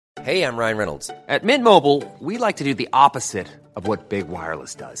Hey, I'm Ryan Reynolds. At Mint Mobile, we like to do the opposite of what Big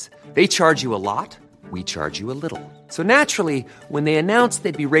Wireless does. They charge you a lot, we charge you a little. So naturally, when they announced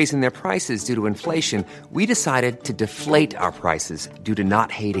they'd be raising their prices due to inflation, we decided to deflate our prices due to not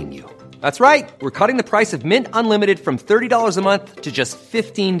hating you. That's right. We're cutting the price of Mint Unlimited from $30 a month to just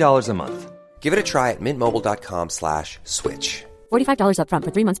 $15 a month. Give it a try at mintmobile.com/switch. $45 up front for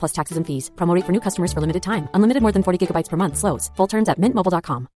 3 months plus taxes and fees. Promo rate for new customers for limited time. Unlimited more than 40 gigabytes per month. Slows full terms at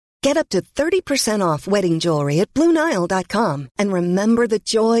mintmobile.com. Get up to 30% off wedding jewelry at BlueNile.com and remember the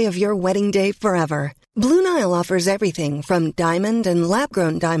joy of your wedding day forever. Blue Nile offers everything from diamond and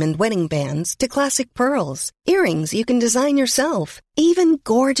lab-grown diamond wedding bands to classic pearls, earrings you can design yourself, even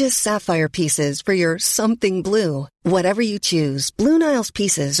gorgeous sapphire pieces for your something blue. Whatever you choose, Blue Nile's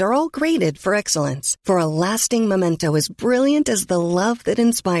pieces are all graded for excellence, for a lasting memento as brilliant as the love that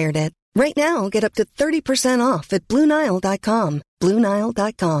inspired it. Right now, get up to 30% off at BlueNile.com.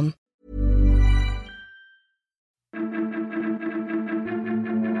 BlueNile.com.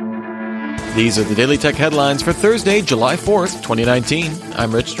 These are the Daily Tech headlines for Thursday, July 4th, 2019.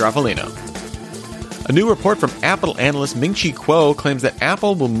 I'm Rich Straffolino. A new report from Apple analyst Ming-Chi Kuo claims that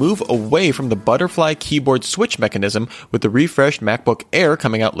Apple will move away from the butterfly keyboard switch mechanism with the refreshed MacBook Air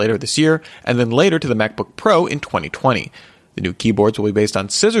coming out later this year, and then later to the MacBook Pro in 2020. The new keyboards will be based on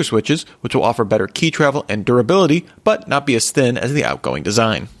scissor switches, which will offer better key travel and durability, but not be as thin as the outgoing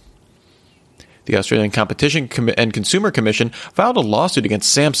design. The Australian Competition and Consumer Commission filed a lawsuit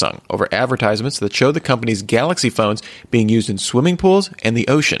against Samsung over advertisements that show the company's Galaxy phones being used in swimming pools and the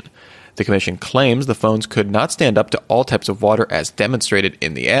ocean. The commission claims the phones could not stand up to all types of water as demonstrated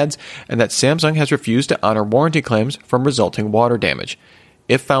in the ads, and that Samsung has refused to honor warranty claims from resulting water damage.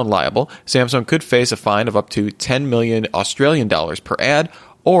 If found liable, Samsung could face a fine of up to 10 million Australian dollars per ad,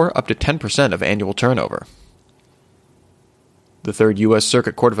 or up to 10% of annual turnover. The Third U.S.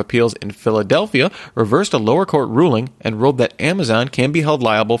 Circuit Court of Appeals in Philadelphia reversed a lower court ruling and ruled that Amazon can be held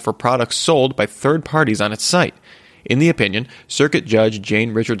liable for products sold by third parties on its site. In the opinion, Circuit Judge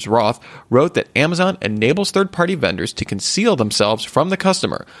Jane Richards Roth wrote that Amazon enables third-party vendors to conceal themselves from the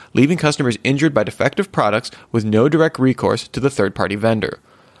customer, leaving customers injured by defective products with no direct recourse to the third-party vendor.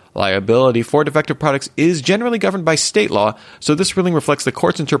 Liability for defective products is generally governed by state law, so this ruling reflects the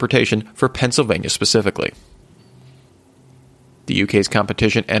court's interpretation for Pennsylvania specifically. The UK's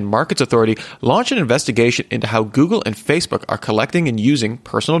Competition and Markets Authority launched an investigation into how Google and Facebook are collecting and using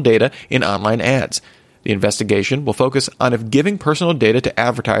personal data in online ads. The investigation will focus on if giving personal data to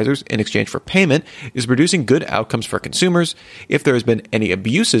advertisers in exchange for payment is producing good outcomes for consumers, if there has been any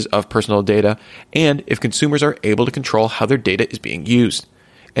abuses of personal data, and if consumers are able to control how their data is being used.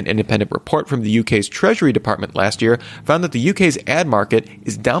 An independent report from the UK's Treasury Department last year found that the UK's ad market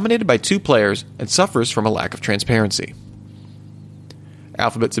is dominated by two players and suffers from a lack of transparency.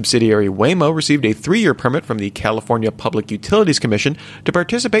 Alphabet subsidiary Waymo received a 3-year permit from the California Public Utilities Commission to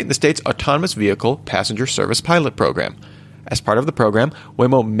participate in the state's autonomous vehicle passenger service pilot program. As part of the program,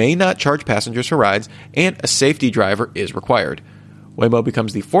 Waymo may not charge passengers for rides, and a safety driver is required. Waymo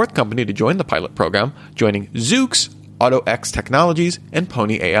becomes the 4th company to join the pilot program, joining Zoox, AutoX Technologies, and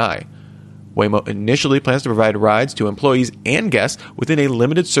Pony AI. Waymo initially plans to provide rides to employees and guests within a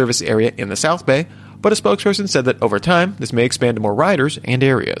limited service area in the South Bay, but a spokesperson said that over time, this may expand to more riders and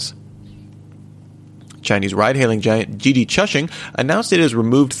areas. Chinese ride-hailing giant Didi Chuxing announced it has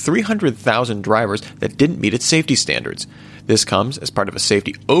removed 300,000 drivers that didn't meet its safety standards. This comes as part of a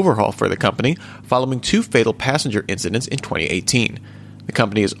safety overhaul for the company, following 2 fatal passenger incidents in 2018. The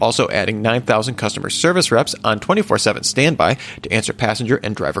company is also adding 9,000 customer service reps on 24/7 standby to answer passenger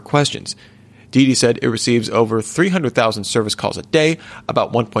and driver questions. Didi said it receives over 300,000 service calls a day,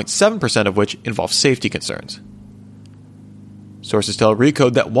 about 1.7% of which involve safety concerns. Sources tell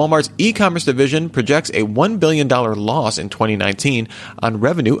Recode that Walmart's e-commerce division projects a $1 billion loss in 2019 on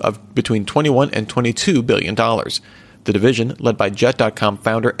revenue of between $21 and $22 billion. The division, led by Jet.com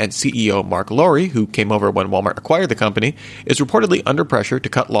founder and CEO Mark Lowry, who came over when Walmart acquired the company, is reportedly under pressure to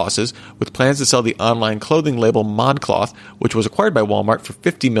cut losses, with plans to sell the online clothing label ModCloth, which was acquired by Walmart for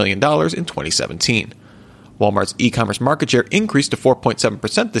 $50 million in 2017. Walmart's e-commerce market share increased to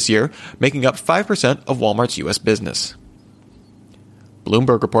 4.7% this year, making up 5% of Walmart's U.S. business.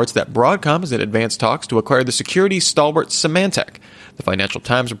 Bloomberg reports that Broadcom is in advanced talks to acquire the security stalwart Symantec. The Financial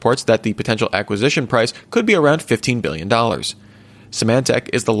Times reports that the potential acquisition price could be around $15 billion. Symantec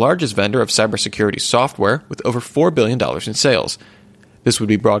is the largest vendor of cybersecurity software with over $4 billion in sales. This would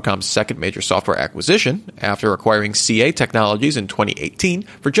be Broadcom's second major software acquisition, after acquiring CA Technologies in 2018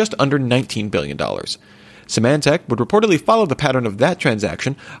 for just under $19 billion. Symantec would reportedly follow the pattern of that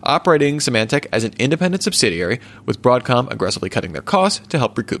transaction, operating Symantec as an independent subsidiary, with Broadcom aggressively cutting their costs to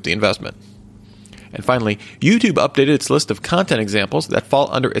help recoup the investment. And finally, YouTube updated its list of content examples that fall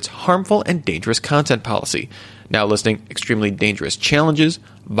under its harmful and dangerous content policy, now listing extremely dangerous challenges,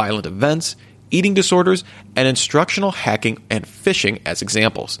 violent events, eating disorders, and instructional hacking and phishing as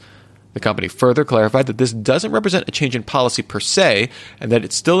examples. The company further clarified that this doesn't represent a change in policy per se, and that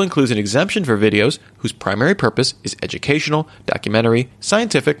it still includes an exemption for videos whose primary purpose is educational, documentary,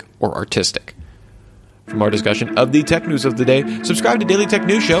 scientific, or artistic. For more discussion of the tech news of the day, subscribe to Daily Tech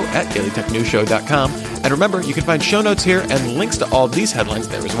News Show at dailytechnewsshow.com. And remember, you can find show notes here and links to all these headlines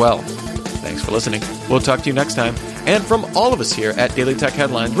there as well. Thanks for listening. We'll talk to you next time. And from all of us here at Daily Tech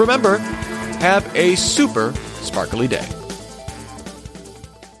Headlines, remember, have a super sparkly day.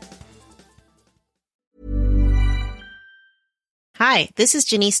 Hi, this is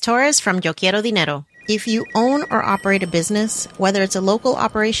Janice Torres from Yo Quiero Dinero. If you own or operate a business, whether it's a local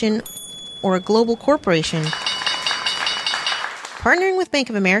operation or a global corporation, partnering with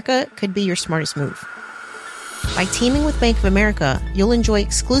Bank of America could be your smartest move. By teaming with Bank of America, you'll enjoy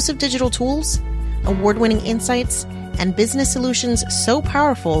exclusive digital tools, award-winning insights, and business solutions so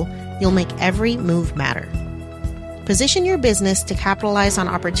powerful you'll make every move matter. Position your business to capitalize on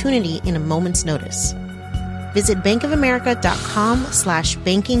opportunity in a moment's notice. Visit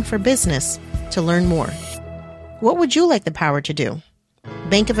bankofamerica.com/banking-for-business to learn more. What would you like the power to do?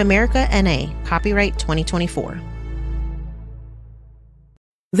 Bank of America N.A., copyright 2024.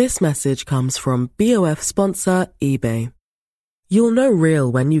 This message comes from BOF sponsor eBay. You'll know real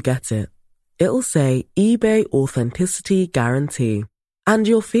when you get it. It'll say eBay Authenticity Guarantee. And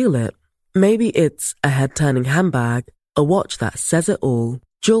you'll feel it. Maybe it's a head-turning handbag, a watch that says it all,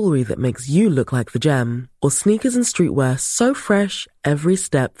 jewelry that makes you look like the gem, or sneakers and streetwear so fresh every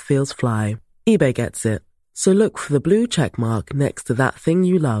step feels fly. eBay gets it. So look for the blue check mark next to that thing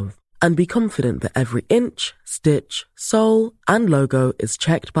you love and be confident that every inch, stitch, sole, and logo is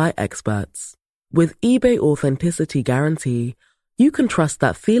checked by experts. With eBay Authenticity Guarantee, you can trust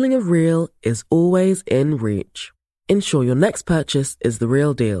that feeling of real is always in reach. Ensure your next purchase is the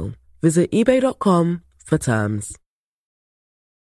real deal. Visit ebay.com for terms.